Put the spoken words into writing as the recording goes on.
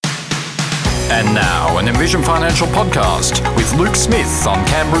And now, an Envision Financial podcast with Luke Smith on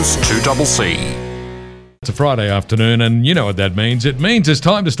Canberra's 2CC. It's a Friday afternoon, and you know what that means. It means it's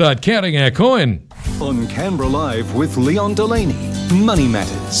time to start counting our coin. On Canberra Live with Leon Delaney, Money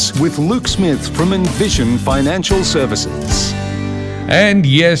Matters with Luke Smith from Envision Financial Services. And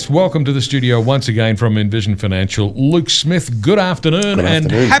yes, welcome to the studio once again from Envision Financial. Luke Smith, good afternoon, and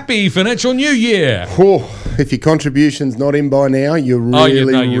happy financial new year. Oh, if your contribution's not in by now, you're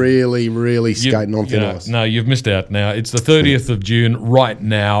really skating on thin ice. No, you've missed out now. It's the 30th of June right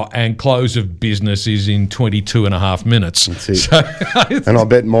now, and close of business is in 22 and a half minutes. That's it. And I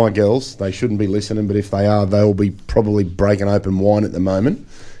bet my girls, they shouldn't be listening, but if they are, they'll be probably breaking open wine at the moment.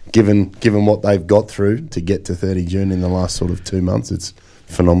 Given what they've got through to get to 30 June in the last sort of 2 months, it's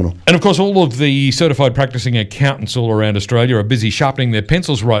phenomenal. And of course, all of the certified practicing accountants all around Australia are busy sharpening their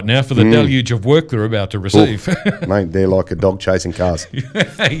pencils right now for the deluge of work they're about to receive. Mate, they're like a dog chasing cars.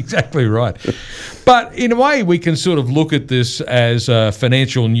 Exactly right. But in a way, we can sort of look at this as a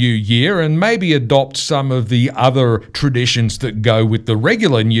financial new year and maybe adopt some of the other traditions that go with the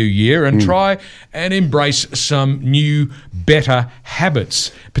regular new year and try and embrace some new, better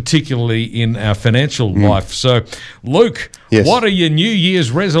habits, particularly in our financial life. So, Luke, yes. What are your New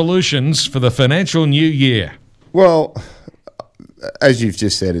Year's resolutions for the financial new year? Well, as you've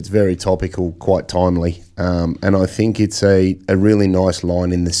just said, it's very topical, quite timely, and I think it's a really nice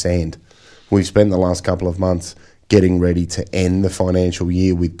line in the sand. We've spent the last couple of months getting ready to end the financial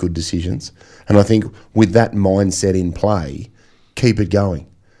year with good decisions, and I think with that mindset in play, keep it going.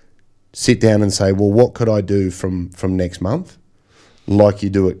 Sit down and say, well, what could I do from next month? Like you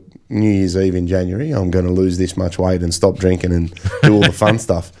do at New Year's Eve in January, I'm going to lose this much weight and stop drinking and do all the fun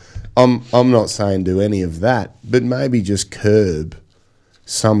stuff. I'm not saying do any of that, but maybe just curb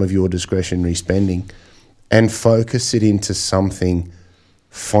some of your discretionary spending and focus it into something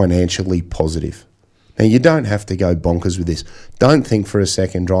financially positive. Now, you don't have to go bonkers with this. Don't think for a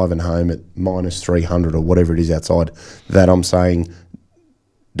second driving home at minus 300 or whatever it is outside that I'm saying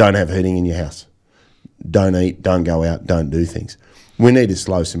don't have heating in your house. Don't eat, don't go out, don't do things. We need to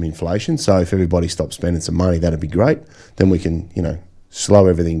slow some inflation, so if everybody stops spending some money, that'd be great. Then we can, slow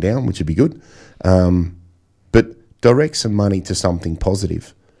everything down, which would be good. But direct some money to something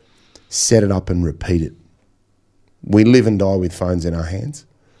positive. Set it up and repeat it. We live and die with phones in our hands.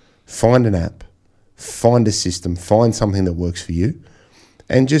 Find an app, find a system, find something that works for you,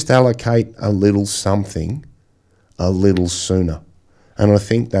 and just allocate a little something a little sooner. And I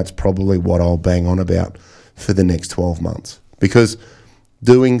think that's probably what I'll bang on about for the next 12 months. Because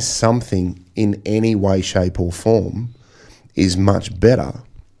doing something in any way, shape or form is much better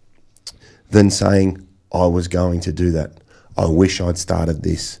than saying, I was going to do that. I wish I'd started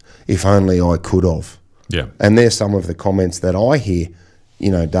this. If only I could have. Yeah. And there's some of the comments that I hear,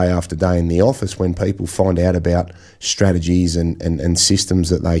 day after day in the office when people find out about strategies and systems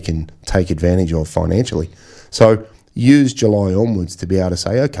that they can take advantage of financially. So use July onwards to be able to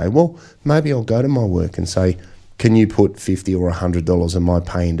say, okay, well, maybe I'll go to my work and say, can you put $50 or $100 of my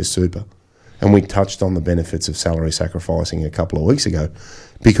pay into super? And we touched on the benefits of salary sacrificing a couple of weeks ago.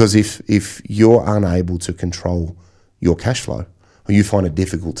 Because if you're unable to control your cash flow, or you find it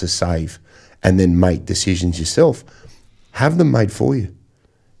difficult to save and then make decisions yourself, have them made for you.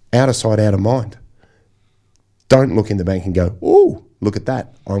 Out of sight, out of mind. Don't look in the bank and go, oh, look at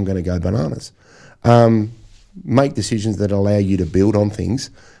that, I'm going to go bananas. Make decisions that allow you to build on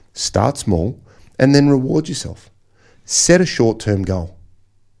things, start small, and then reward yourself. Set a short-term goal.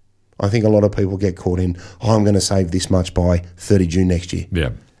 I think a lot of people get caught in, I'm going to save this much by 30 June next year.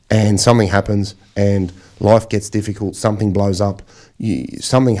 Yeah. And something happens and life gets difficult, something blows up,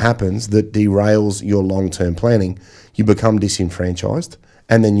 something happens that derails your long-term planning, you become disenfranchised,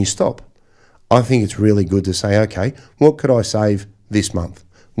 and then you stop. I think it's really good to say, okay, what could I save this month?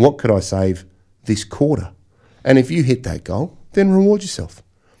 What could I save this quarter? And if you hit that goal, then reward yourself.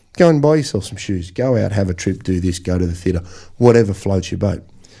 Go and buy yourself some shoes. Go out, have a trip, do this, go to the theatre, whatever floats your boat.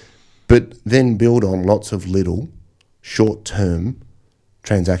 But then build on lots of little short-term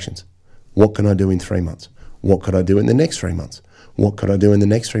transactions. What can I do in 3 months? What could I do in the next 3 months? What could I do in the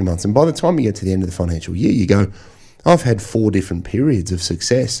next 3 months? And by the time you get to the end of the financial year, you go, I've had 4 different periods of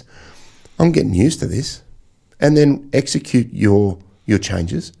success. I'm getting used to this. And then execute your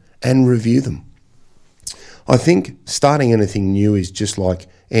changes and review them. I think starting anything new is just like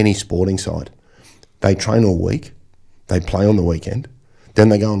any sporting side. They train all week, they play on the weekend, then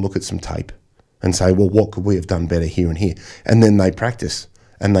they go and look at some tape and say, well, what could we have done better here and here? And then they practice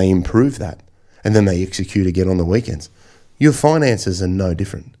and they improve that and then they execute again on the weekends. Your finances are no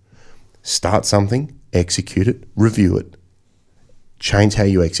different. Start something, execute it, review it. change how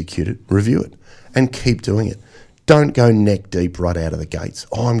you execute it, review it, and keep doing it. Don't go neck deep right out of the gates.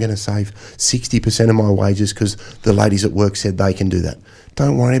 Oh, I'm going to save 60% of my wages because the ladies at work said they can do that.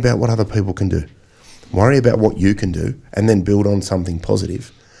 Don't worry about what other people can do. Worry about what you can do and then build on something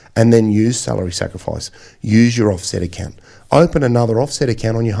positive. And then use salary sacrifice. Use your offset account. Open another offset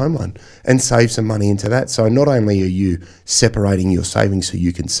account on your home loan and save some money into that. So not only are you separating your savings so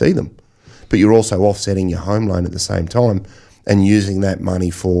you can see them, but you're also offsetting your home loan at the same time and using that money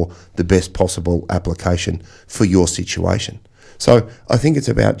for the best possible application for your situation. So I think it's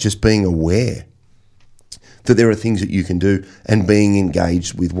about just being aware that there are things that you can do and being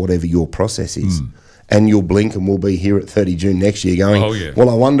engaged with whatever your process is. And you'll blink and we'll be here at 30 June next year going, well,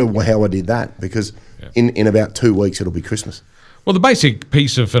 I wonder how I did that, because in about 2 weeks it'll be Christmas. Well, the basic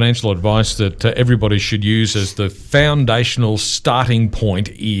piece of financial advice that everybody should use as the foundational starting point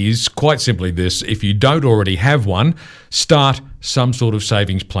is quite simply this: if you don't already have one, start some sort of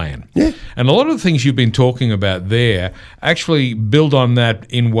savings plan. Yeah. And a lot of the things you've been talking about there actually build on that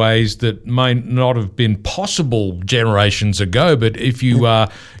in ways that may not have been possible generations ago. But if you are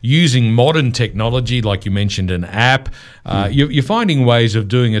using modern technology, like you mentioned, an app, you're finding ways of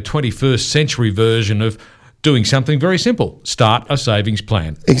doing a 21st century version of doing something very simple. Start a savings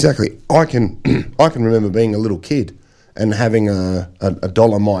plan. Exactly. I can remember being a little kid and having a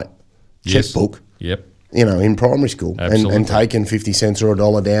Dollarmite checkbook. Yep. You know, in primary school, and taking 50 cents or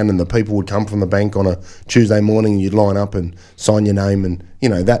 $1 down, and the people would come from the bank on a Tuesday morning, and you'd line up and sign your name, and you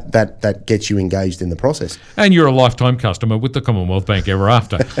know that gets you engaged in the process. And you're a lifetime customer with the Commonwealth Bank ever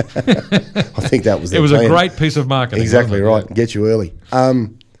after. I think that was it was a great piece of marketing. Exactly right. Get you early.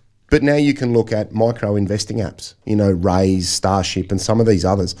 But now you can look at micro investing apps. You know, Raise, Starship, and some of these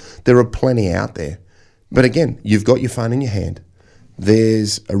others. There are plenty out there. But again, you've got your phone in your hand.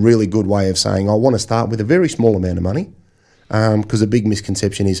 There's a really good way of saying, I want to start with a very small amount of money, because a big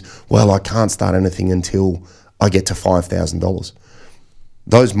misconception is, well, I can't start anything until I get to $5,000.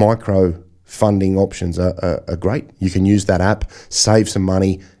 Those micro funding options are great. You can use that app, save some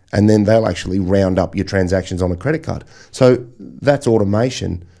money, and then they'll actually round up your transactions on a credit card. So that's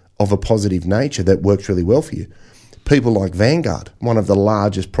automation of a positive nature that works really well for you. People like Vanguard, one of the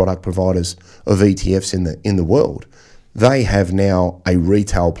largest product providers of ETFs in the world, they have now a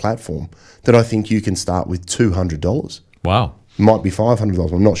retail platform that I think you can start with $200. Wow. Might be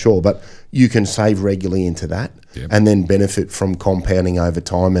 $500, I'm not sure, but you can save regularly into that and then benefit from compounding over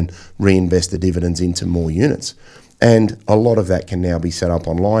time and reinvest the dividends into more units. And a lot of that can now be set up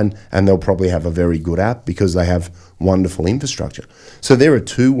online, and they'll probably have a very good app because they have wonderful infrastructure. So there are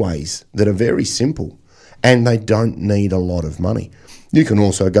two ways that are very simple, and they don't need a lot of money. You can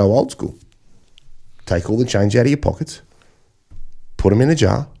also go old school. Take all the change out of your pockets, put them in a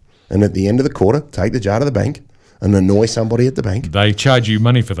jar, and at the end of the quarter, take the jar to the bank and annoy somebody at the bank. They charge you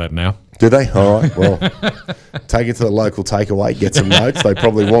money for that now. Do they? All right, well, take it to the local takeaway, get some notes. They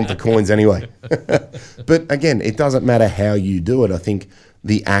probably want the coins anyway. But again, it doesn't matter how you do it. I think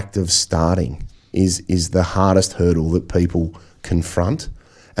the act of starting is the hardest hurdle that people confront,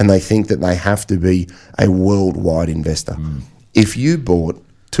 and they think that they have to be a worldwide investor. If you bought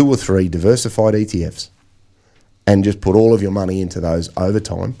 2 or 3 diversified ETFs and just put all of your money into those over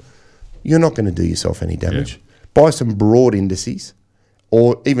time, you're not going to do yourself any damage. Buy some broad indices,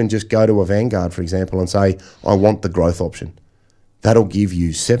 or even just go to a Vanguard, for example, and say, I want the growth option. That'll give you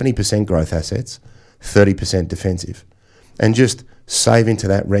 70% growth assets, 30% defensive, and just save into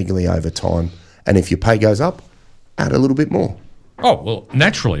that regularly over time. And if your pay goes up, add a little bit more. Oh, well,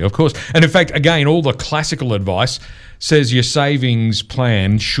 naturally, of course. And in fact, again, all the classical advice says your savings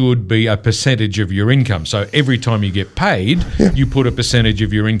plan should be a percentage of your income. So every time you get paid, you put a percentage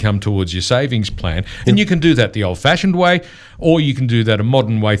of your income towards your savings plan. And you can do that the old-fashioned way, or you can do that a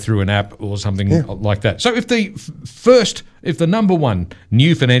modern way through an app or something like that. So if the number one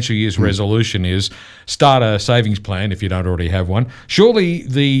new financial year's resolution is start a savings plan, if you don't already have one, surely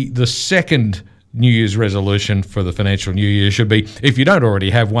the second New Year's resolution for the financial new year should be, if you don't already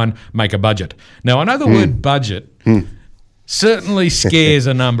have one, make a budget. Now, I know the word budget certainly scares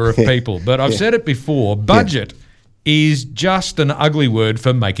a number of people, but I've said it before, budget is just an ugly word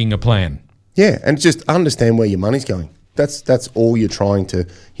for making a plan. Yeah, and just understand where your money's going. That's all you're trying to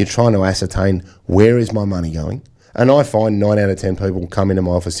ascertain, where is my money going? And I find 9 out of 10 people come into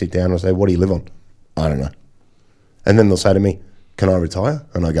my office, sit down and say, what do you live on? I don't know. And then they'll say to me, can I retire?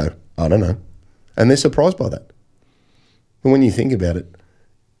 And I go, I don't know. And they're surprised by that. But when you think about it,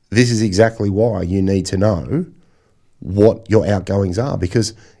 this is exactly why you need to know what your outgoings are.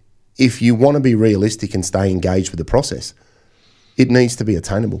 Because if you want to be realistic and stay engaged with the process, it needs to be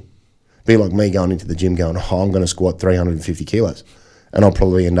attainable. Be like me going into the gym going, I'm going to squat 350 kilos. and I'll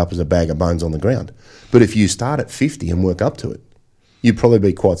probably end up as a bag of bones on the ground. But if you start at 50 and work up to it, you'd probably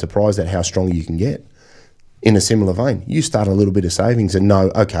be quite surprised at how strong you can get. In a similar vein, you start a little bit of savings and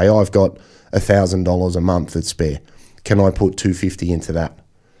know, okay, I've got $1,000 a month that's spare. Can I put $250 into that?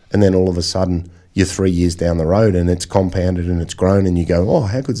 And then all of a sudden, you're 3 years down the road and it's compounded and it's grown and you go, oh,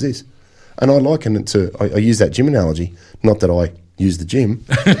 how good's this? And I liken it to, I use that gym analogy, not that I use the gym.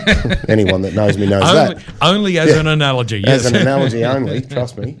 Anyone that knows me knows that. Only as an analogy, yes. As an analogy only,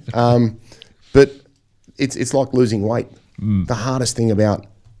 trust me. But it's like losing weight. The hardest thing about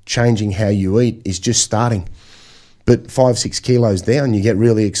changing how you eat is just starting. But 5-6 kilos down, you get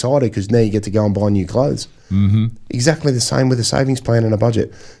really excited because now you get to go and buy new clothes. Mm-hmm. Exactly the same with a savings plan and a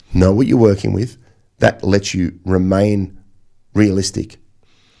budget. Know what you're working with. That lets you remain realistic.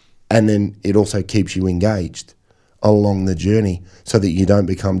 And then it also keeps you engaged along the journey so that you don't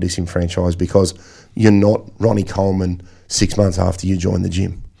become disenfranchised because you're not Ronnie Coleman 6 months after you join the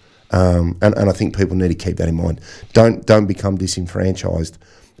gym. And I think people need to keep that in mind. Don't become disenfranchised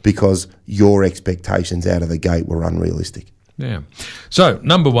because your expectations out of the gate were unrealistic. Yeah. So,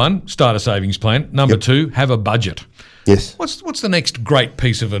 number one, start a savings plan. Number two, have a budget. Yes. What's the next great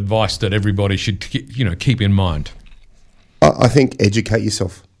piece of advice that everybody should keep in mind? I think educate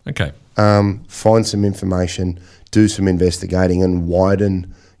yourself. Okay. Find some information, do some investigating and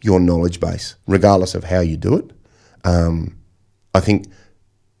widen your knowledge base, regardless of how you do it. I think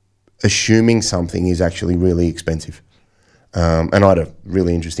assuming something is actually really expensive. And I had a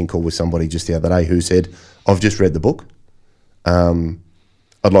really interesting call with somebody just the other day who said, I've just read the book.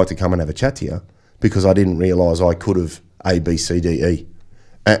 I'd like to come and have a chat to you because I didn't realise I could have A, B, C, D, E.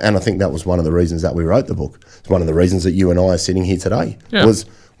 And I think that was one of the reasons that we wrote the book. It's one of the reasons that you and I are sitting here today was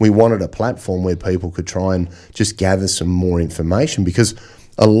we wanted a platform where people could try and just gather some more information because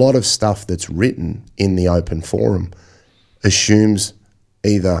a lot of stuff that's written in the open forum assumes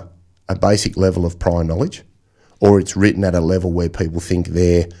either a basic level of prior knowledge or it's written at a level where people think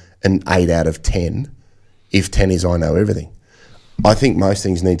they're an 8 out of 10 if 10 is I know everything. I think most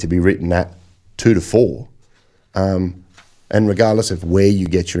things need to be written at 2 to 4 and regardless of where you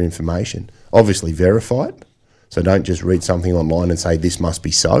get your information, obviously verify it. So don't just read something online and say this must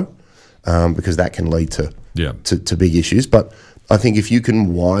be so because that can lead to big issues. But I think if you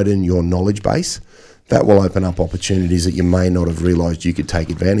can widen your knowledge base, that will open up opportunities that you may not have realised you could take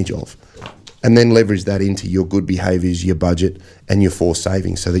advantage of. And then leverage that into your good behaviours, your budget and your forced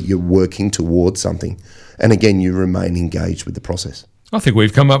savings so that you're working towards something. And again, you remain engaged with the process. I think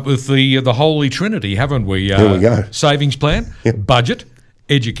we've come up with the holy trinity, haven't we? There we go. Savings plan, budget,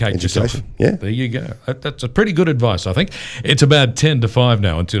 educate yourself. Yeah. There you go. That's a pretty good advice, I think. It's about 10 to 5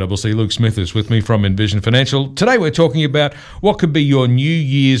 now on 2CC. Luke Smith is with me from Envision Financial. Today we're talking about what could be your New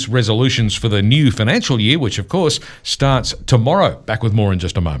Year's resolutions for the new financial year, which of course starts tomorrow. Back with more in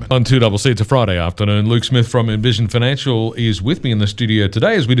just a moment. On 2CC, it's a Friday afternoon. Luke Smith from Envision Financial is with me in the studio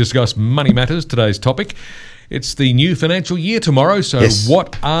today as we discuss money matters. Today's topic. It's the new financial year tomorrow, so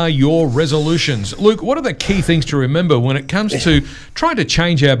What are your resolutions? Luke, what are the key things to remember when it comes to trying to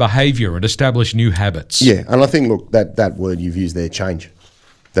change our behaviour and establish new habits? Yeah, and I think, look, that word you've used there, change,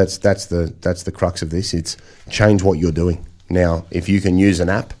 that's the crux of this. It's change what you're doing. Now, if you can use an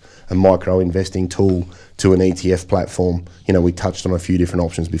app, a micro-investing tool to an ETF platform, we touched on a few different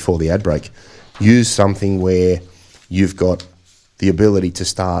options before the ad break. Use something where you've got the ability to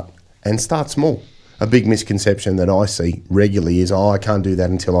start small. A big misconception that I see regularly is, I can't do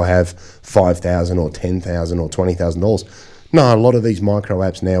that until I have $5,000 or $10,000 or $20,000. No, a lot of these micro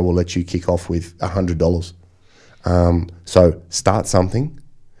apps now will let you kick off with $100. So start something,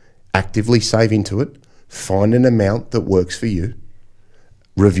 actively save into it, find an amount that works for you,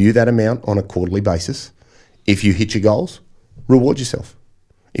 review that amount on a quarterly basis. If you hit your goals, reward yourself.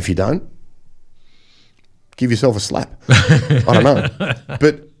 If you don't, give yourself a slap. I don't know.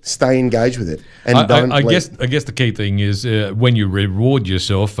 But stay engaged with it, and I guess the key thing is when you reward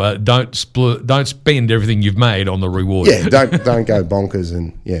yourself, don't spend everything you've made on the reward. Yeah, don't go bonkers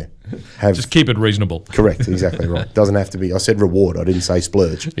and just keep it reasonable. Correct, exactly right. Doesn't have to be. I said reward. I didn't say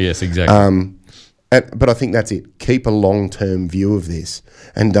splurge. Yes, exactly. But I think that's it. Keep a long-term view of this,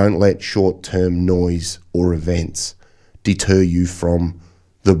 and don't let short-term noise or events deter you from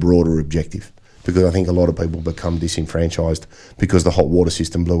the broader objective. Because I think a lot of people become disenfranchised because the hot water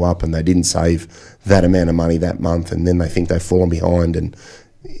system blew up and they didn't save that amount of money that month, and then they think they've fallen behind. And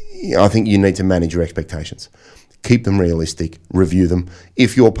I think you need to manage your expectations. Keep them realistic, review them.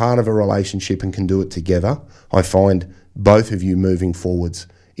 If you're part of a relationship and can do it together, I find both of you moving forwards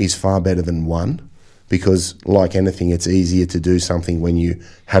is far better than one, because like anything, it's easier to do something when you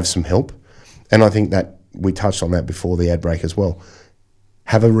have some help. And I think that we touched on that before the ad break as well.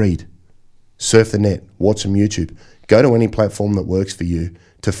 have a read, surf the net, watch some YouTube, go to any platform that works for you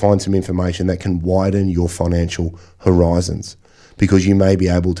to find some information that can widen your financial horizons, because you may be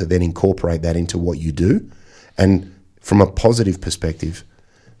able to then incorporate that into what you do, and from a positive perspective,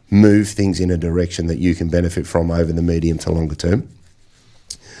 move things in a direction that you can benefit from over the medium to longer term.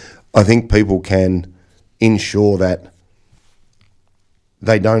 I think people can ensure that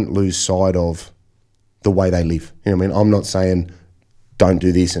they don't lose sight of the way they live. You know what I mean? I'm not saying don't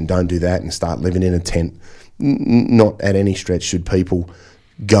do this and don't do that and start living in a tent. Not at any stretch should people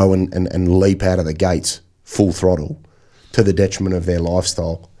go and leap out of the gates full throttle to the detriment of their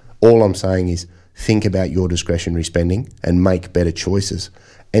lifestyle. All I'm saying is think about your discretionary spending and make better choices.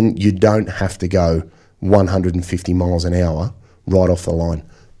 And you don't have to go 150 miles an hour right off the line.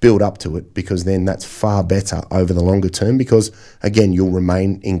 Build up to it, because then that's far better over the longer term, because, again, you'll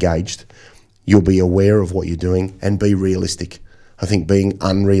remain engaged, you'll be aware of what you're doing, and be realistic. I think being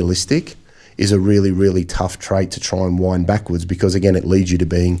unrealistic is a really, really tough trait to try and wind backwards, because, again, it leads you to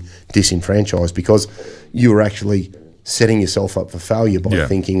being disenfranchised, because you're actually setting yourself up for failure by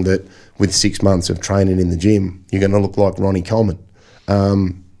thinking that with 6 months of training in the gym, you're going to look like Ronnie Coleman.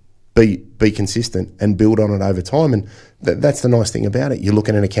 Be consistent and build on it over time. And that's the nice thing about it. You look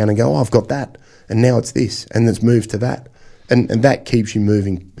at an account and go, oh, I've got that, and now it's this, and it's moved to that. And that keeps you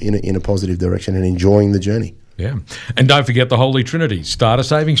moving in a positive direction and enjoying the journey. Yeah. And don't forget the Holy Trinity. Start a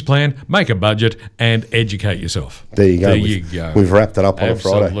savings plan, make a budget, and educate yourself. There you go. There you go. We've wrapped it up on a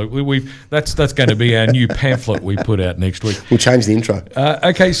Friday. Absolutely. That's going to be our new pamphlet we put out next week. We'll change the intro.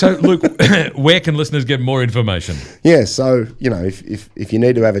 Okay, so Luke, where can listeners get more information? Yeah, so, if you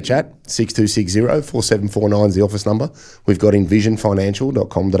need to have a chat, 6260-4749 is the office number. We've got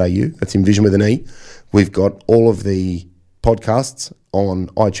envisionfinancial.com.au. That's Envision with an E. We've got all of the podcasts on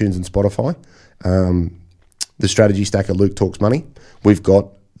iTunes and Spotify. The Strategy Stacker, Luke Talks Money. We've got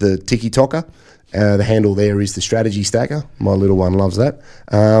the Tiki Tocker. The handle there is the Strategy Stacker. My little one loves that.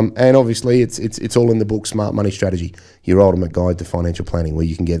 And obviously, it's all in the book Smart Money Strategy, your ultimate guide to financial planning, where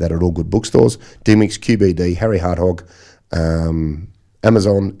you can get that at all good bookstores, Dymocks, QBD, Harry Harthog,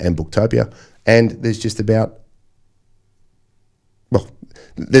 Amazon, and Booktopia. And there's just about,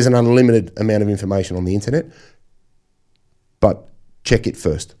 there's an unlimited amount of information on the internet, but check it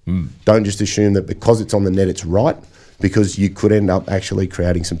first. Don't just assume that because it's on the net it's right, because you could end up actually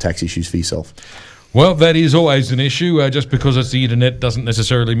creating some tax issues for yourself. Well, that is always an issue. Just because it's the internet doesn't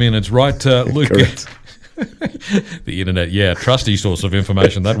necessarily mean it's right. Luke, Correct. The internet, trusty source of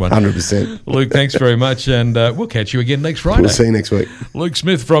information, that one. 100%. Luke, thanks very much, and we'll catch you again next Friday. We'll see you next week. Luke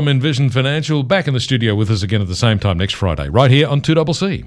Smith from Envision Financial, back in the studio with us again at the same time next Friday, right here on 2CC.